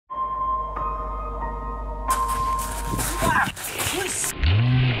Okay.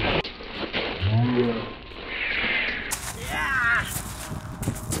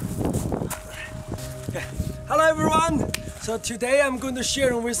 Hello everyone. So today I'm going to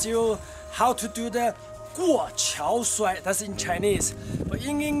share with you how to do the Guo Qiao Shuai. That's in Chinese. But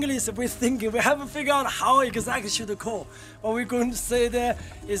in English we haven't figured out how exactly should call. What we're going to say there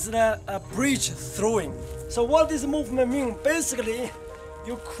is the bridge throwing. So what this movement means, basically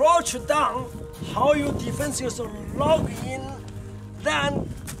you crouch down, how you defend yourself, lock in, then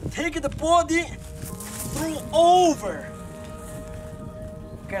take the body through over.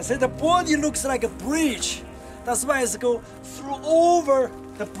 Okay, so the body looks like a bridge. That's why it's go through over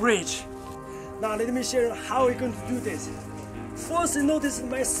the bridge. Now let me show you how we're going to do this. First, notice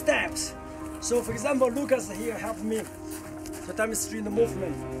my steps. So for example, Lucas here help me to demonstrate the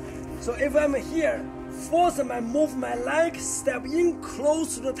movement. So if I'm here, first I move my leg, step in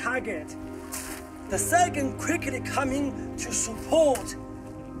close to the target. The second, quickly coming to support,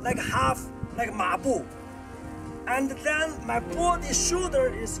 like half, like mabu. And then my body shoulder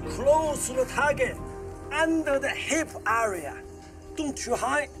is close to the target, under the hip area. Don't too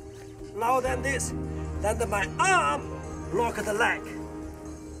high, lower than this. Then my arm lock the leg.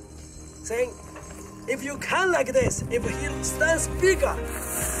 See? If you can like this, if he stands bigger,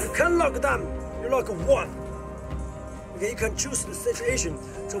 you can lock down, you lock one. Okay, you can choose the situation.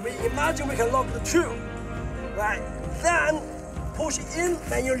 So we imagine we can lock the two, right? Then push in,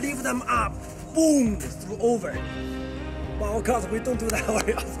 then you lift them up, boom, through over. But of course, we don't do that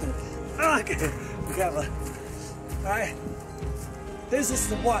very often. Okay, be careful. Alright, this is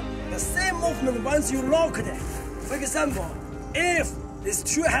the one. The same movement once you lock it. For example, if it's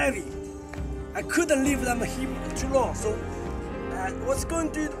too heavy, I couldn't leave them hip too long. So what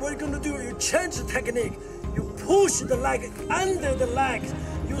you're going to do, you change the technique. You push the leg under the leg.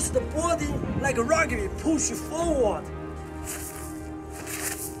 Use the body like a rugby, push forward.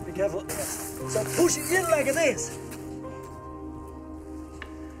 Be careful. So push in like this.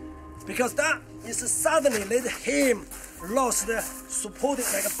 Because that is suddenly let him lost the supporting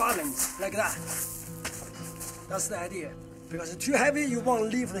like a balance, like that. That's the idea. Because it's too heavy, you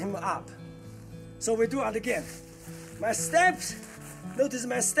won't lift him up. So we do it again. My steps, notice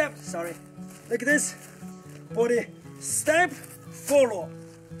my step, sorry. Like this, body, step, follow,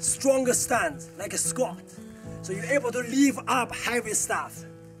 stronger stance, like a squat. So you're able to lift up heavy stuff.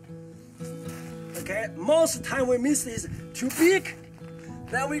 Okay, most of the time we miss is too big,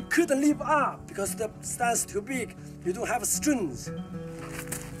 then we couldn't lift up because the stance too big. You don't have strength.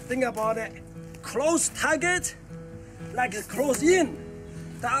 Think about it. Close target, like close in,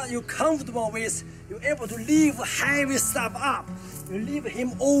 that you're comfortable with, you're able to lift heavy stuff up. You lift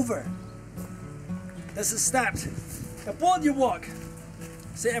him over. That's a step. The body walk.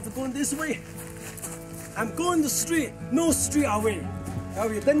 Say if I'm going this way, I'm going the street, no street away. That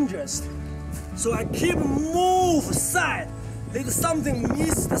will be dangerous. So I keep move side, like something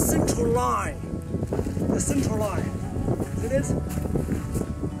meets the central line. The central line. See this?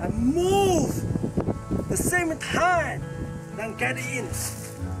 I move the same time, then get in.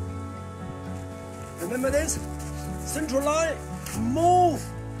 Remember this? Central line, move,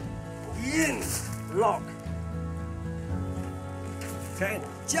 in, lock. Okay?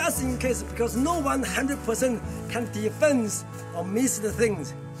 Just in case, because no one 100% can defend or miss the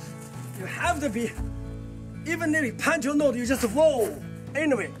things. You have to be, even if you punch your nose, you just roll.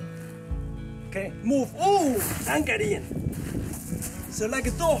 Anyway. Okay? Move, oh, then get in. So like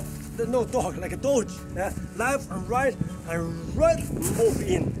a dog, no dog, like a dodge. Yeah? Left and right, move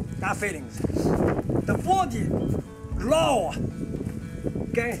in. That feelings. The body, lower.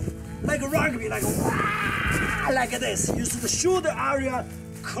 Okay? Like a rugby, like this. Use the shoulder area,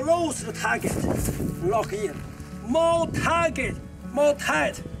 close to the target. Lock in. More target, more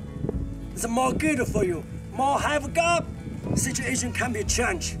tight. It's more good for you. More have gap, situation can be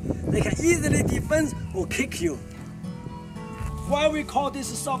changed. They can easily defend or kick you. Why we call this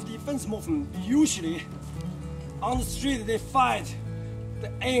self defense movement? Usually on the street they fight.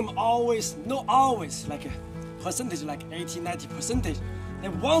 The aim always, not always, like a percentage, like 80–90%. They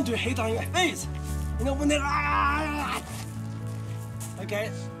want to hit on your face. You know, when they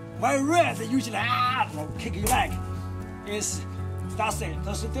okay, very rare they usually like kick your leg. That's it.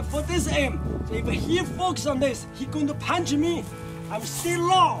 For this aim, if he focuses on this, he's going to punch me. I'm still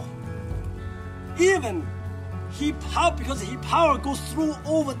low. Even because his power goes through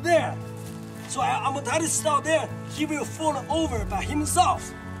over there. So I'm going to stop there. He will fall over by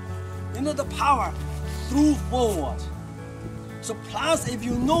himself. You know the power through forward. So plus, if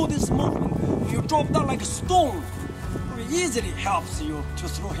you know this movement, if you drop down like a stone, it easily helps you to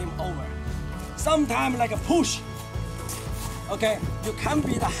throw him over. Sometimes like a push. Okay, you can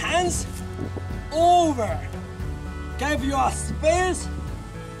be the hands over. Give your space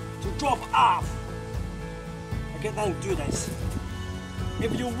to drop off. Okay, then do this.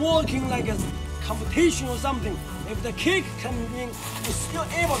 If you're walking like a competition or something, if the kick comes in, you're still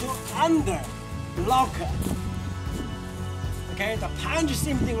able to under lock. Okay, the punch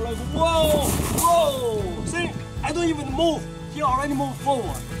same thing, like whoa, whoa. See, I don't even move. He already moved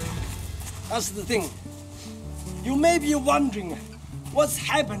forward. That's the thing. You may be wondering, what's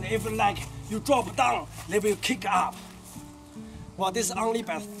happened if like you drop down, they will kick up. Well, this is only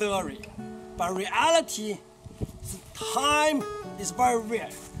by theory. But reality, time is very rare.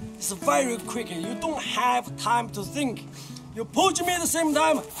 It's very quick. You don't have time to think. You push me at the same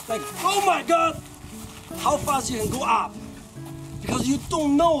time, like, oh my God, how fast you can go up. Because you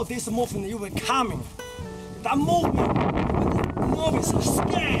don't know this movement you were coming. That movement, nervous,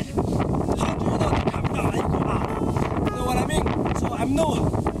 scared. How do you know to come down and go up? You know what I mean? So I'm not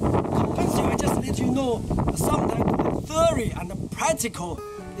convincing you, I just let you know sometimes the theory and the practical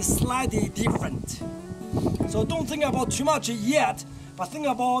is slightly different. So don't think about too much yet, but think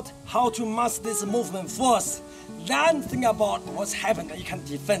about how to master this movement first. Then think about what's happened that you can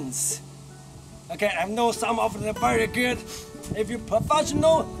defend. Okay, I know some of them are very good. If you're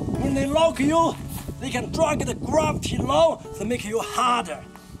professional, when they lock you, they can drag the gravity low to make you harder.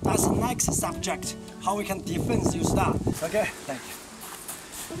 That's the next subject, how we can defend you start. Okay, thank you.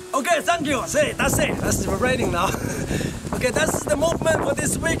 Okay, thank you. See, that's it. That's the rating now. Okay, that's the movement for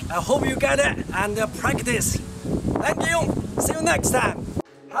this week. I hope you get it and practice. Thank you. See you next time.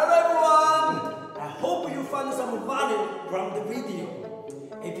 Hello everyone. I hope you found some value from the video.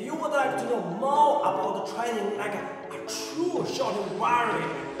 If you would like to know more about the training like a true Shaolin warrior,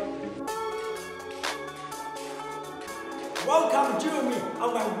 welcome to join me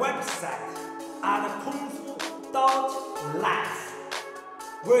on my website at KungFu.Life,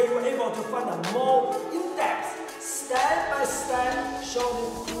 where you are able to find a more in-depth, step-by-step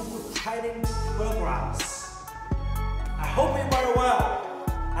Shaolin Kung Fu training programs. I hope you very well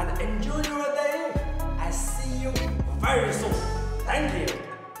and enjoy your day. I see you very soon. Thank you.